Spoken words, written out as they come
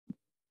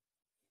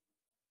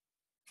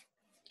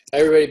Hi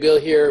everybody, Bill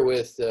here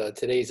with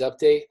today's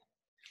update.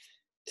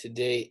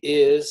 Today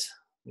is,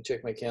 let me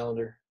check my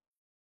calendar.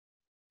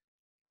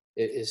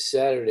 It is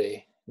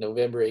Saturday,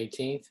 November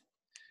 18th.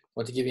 I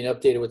want to give you an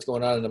update of what's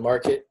going on in the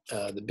market,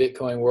 the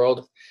Bitcoin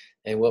world,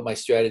 and what my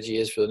strategy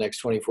is for the next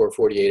 24,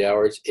 48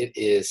 hours. It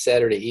is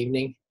Saturday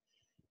evening.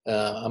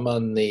 I'm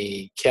on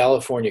the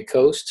California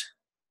coast,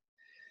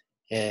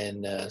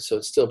 and so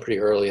it's still pretty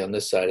early on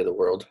this side of the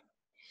world.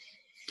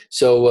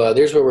 So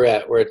there's where we're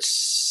at. We're at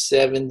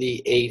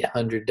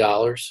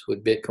 $7,800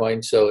 with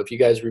Bitcoin. So if you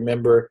guys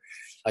remember,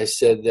 I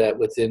said that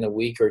within a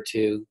week or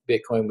two,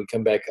 Bitcoin would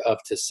come back up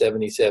to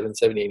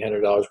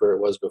 $7,800 where it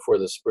was before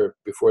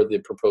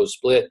the proposed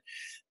split.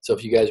 So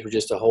if you guys were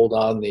just to hold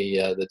on,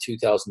 the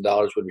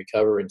 $2,000 would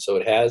recover, and so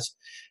it has.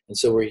 And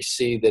so we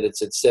see that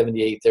it's at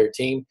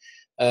 78.13.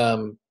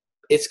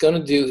 It's going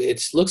to do.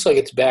 It looks like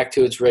it's back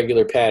to its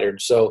regular pattern.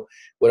 So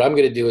what I'm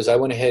going to do is I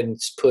went ahead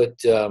and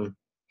put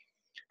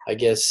I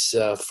guess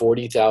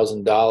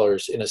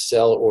 $40,000 in a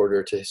sell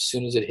order to as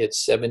soon as it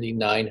hits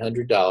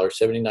 $7,900,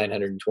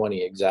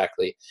 $7,920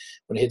 exactly.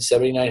 When it hits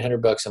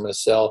 $7,900, I'm going to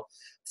sell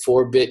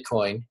 4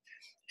 Bitcoin,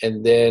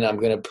 and then I'm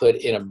going to put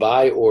in a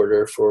buy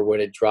order for when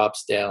it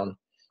drops down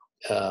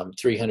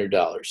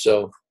 $300.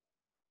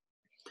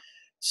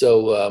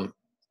 So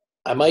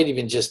I might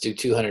even just do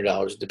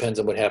 $200. It depends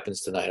on what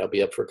happens tonight. I'll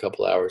be up for a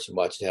couple hours and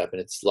watch it happen.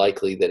 It's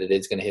likely that it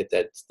is going to hit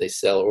that they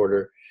sell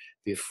order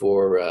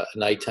before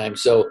nighttime.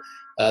 So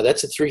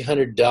that's a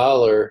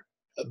 $300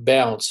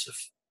 bounce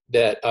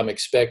that I'm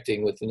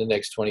expecting within the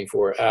next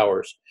 24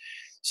 hours.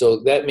 So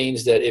that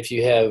means that if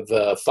you have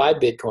 5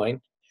 Bitcoin,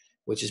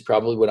 which is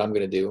probably what I'm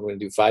going to do, I'm going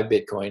to do 5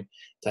 Bitcoin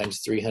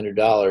times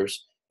 $300.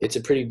 It's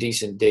a pretty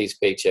decent day's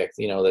paycheck.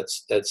 You know,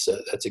 that's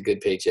a good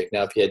paycheck.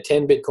 Now, if you had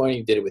 10 Bitcoin,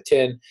 you did it with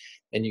 10,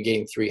 and you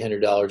gained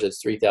 $300.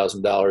 That's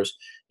 $3,000.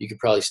 You could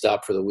probably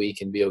stop for the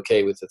week and be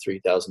okay with the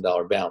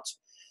 $3,000 bounce.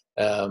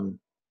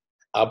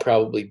 I'll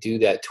probably do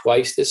that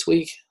twice this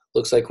week.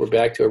 Looks like we're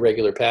back to a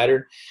regular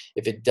pattern.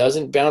 If it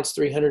doesn't bounce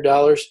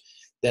 $300,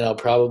 then I'll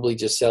probably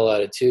just sell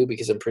out at 2,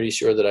 because I'm pretty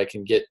sure that I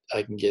can get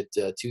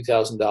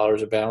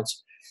 $2,000 a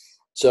bounce.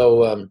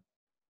 So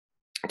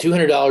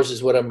 $200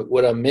 is what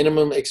I'm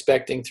minimum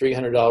expecting.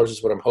 $300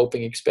 is what I'm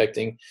hoping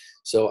expecting.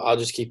 So I'll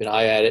just keep an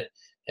eye at it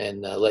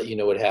and let you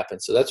know what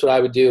happens. So that's what I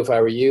would do if I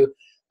were you.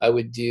 I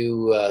would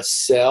do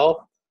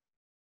sell.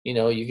 You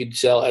know, you could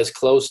sell as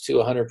close to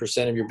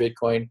 100% of your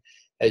Bitcoin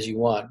as you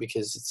want,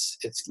 because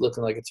it's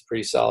looking like it's a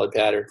pretty solid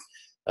pattern.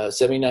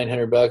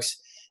 $7,900.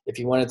 If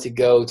you want it to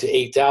go to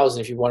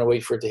 8,000, if you want to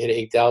wait for it to hit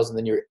 8,000,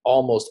 then you're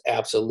almost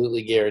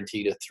absolutely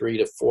guaranteed a $300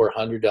 to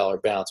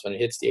 $400 bounce. When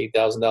it hits the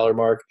 $8,000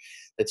 mark,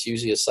 that's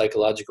usually a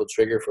psychological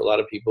trigger for a lot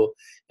of people,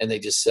 and they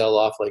just sell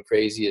off like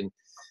crazy. And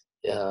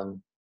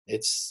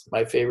it's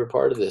my favorite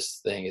part of this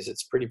thing is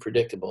it's pretty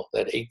predictable.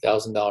 That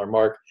 $8,000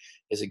 mark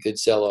is a good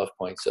sell-off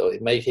point. So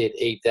it might hit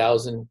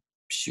 8,000,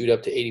 shoot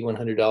up to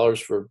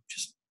 $8,100 for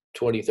just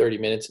 20, 30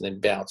 minutes, and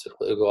then bounce.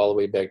 It'll go all the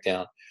way back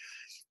down.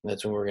 And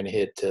that's when we're going to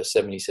hit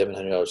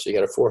 $7,700. So you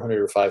got a $400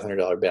 or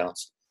 $500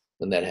 bounce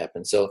when that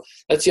happens. So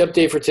that's the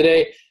update for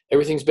today.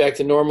 Everything's back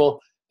to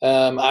normal.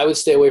 I would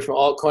stay away from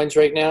altcoins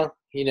right now.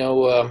 You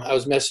know, I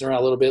was messing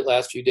around a little bit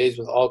last few days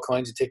with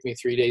altcoins. It took me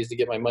 3 days to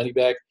get my money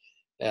back.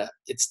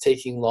 It's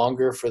taking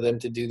longer for them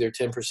to do their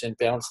 10%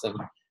 bounce than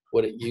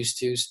what it used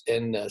to.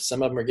 And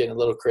some of them are getting a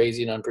little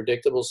crazy and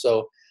unpredictable.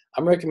 So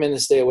I'm recommending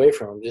to stay away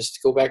from them.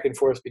 Just go back and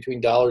forth between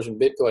dollars and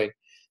Bitcoin,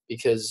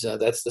 because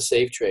that's the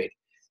safe trade.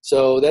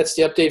 So that's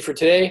the update for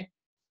today.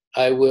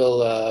 I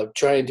will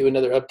try and do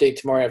another update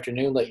tomorrow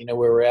afternoon, let you know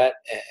where we're at,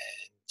 and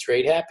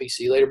trade happy.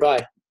 See you later.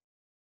 Bye.